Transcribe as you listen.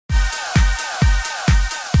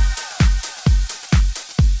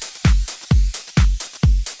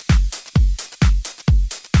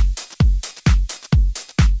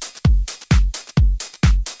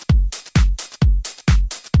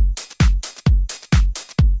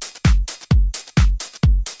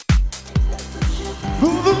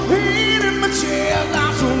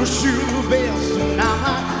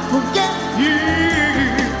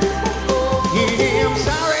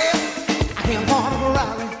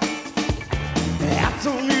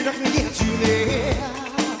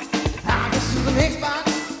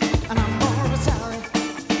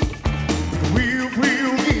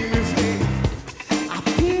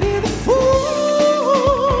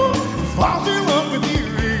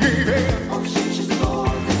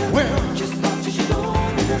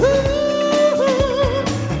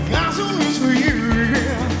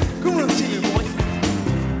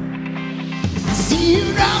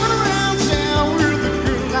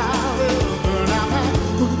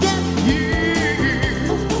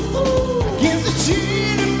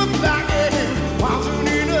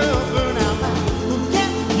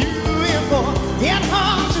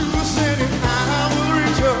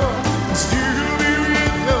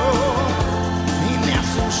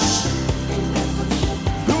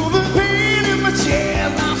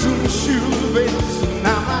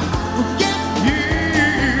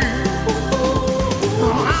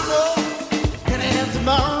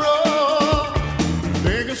tomorrow.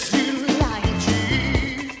 Vegas still lying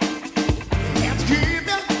cheap. Have to keep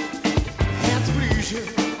you, have to please you.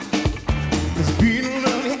 There's been a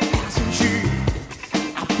lovely ass and cheap.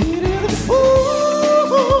 I pity the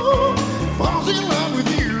fool falls in love with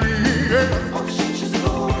you. Yeah. Oh, she's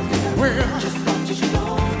going to Well, just thought you should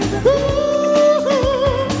know. ooh,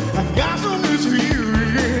 I got some news for you.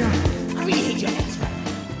 Yeah. I really hate your ass right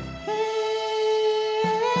now.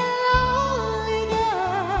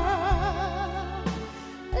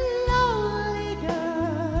 Lonely girl,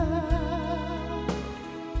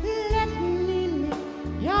 let me make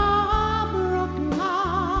your broken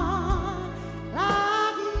heart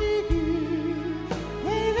like me.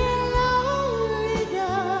 Baby, lonely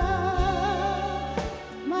girl,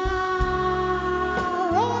 my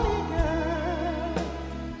lonely girl,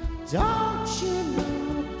 don't you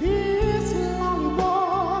know this lonely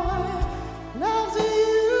boy loves you?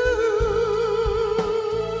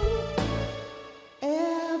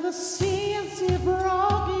 Ever since he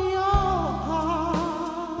broke your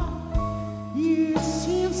heart, you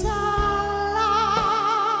seem so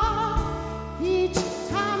lost. Each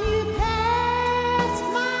time you pass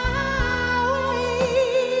my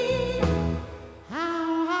way, how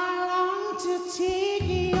I long to take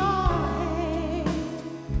your hand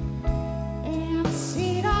and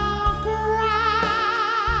sit on cry.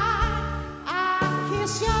 I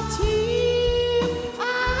kiss your teeth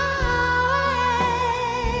away.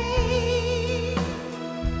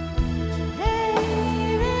 Hey,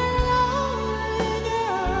 lonely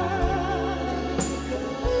girl,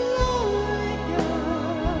 lonely girl,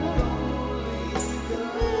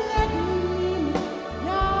 let me make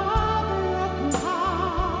your broken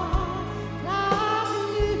heart like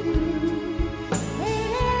you. Hey,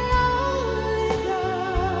 lonely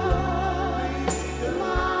girl,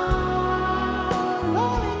 my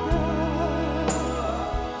lonely girl,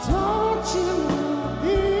 don't you know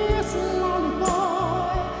this lonely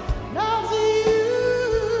boy loves you?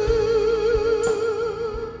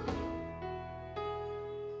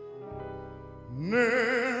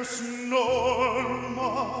 Es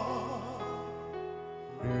normal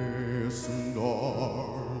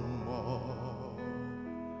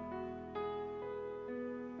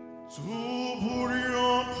tu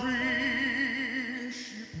pura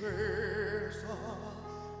principessa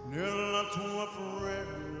nella tua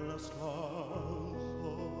fredda stanza.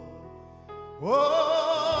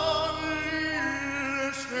 Oh,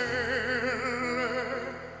 le stelle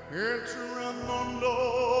entrano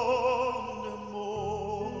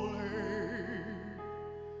d'amore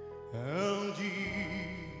and di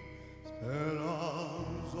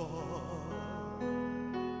speranza.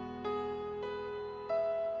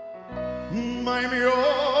 Ma il mio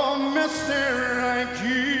mestiere è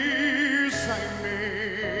chi sei me.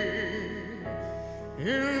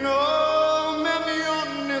 Il nome mio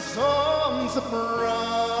ne son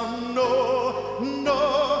soprano,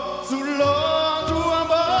 no, sulla tua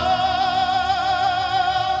bocca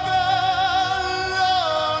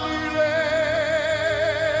l'anile.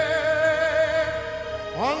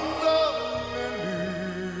 Quando me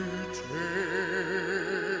luce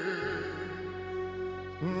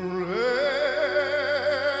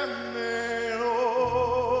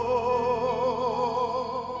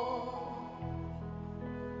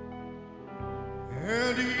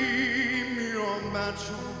ed il mio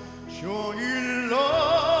bacio scioglie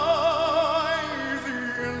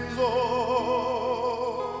l'inzo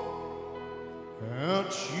e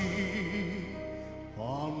ci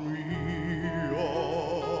ammiro.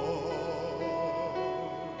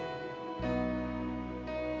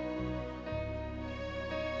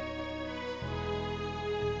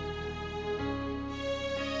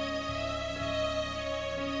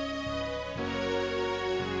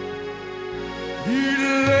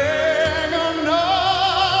 Dileganate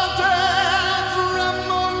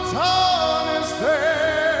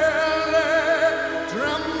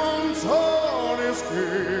tramontane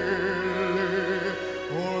stelle,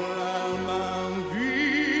 con l'alma in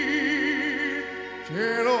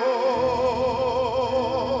che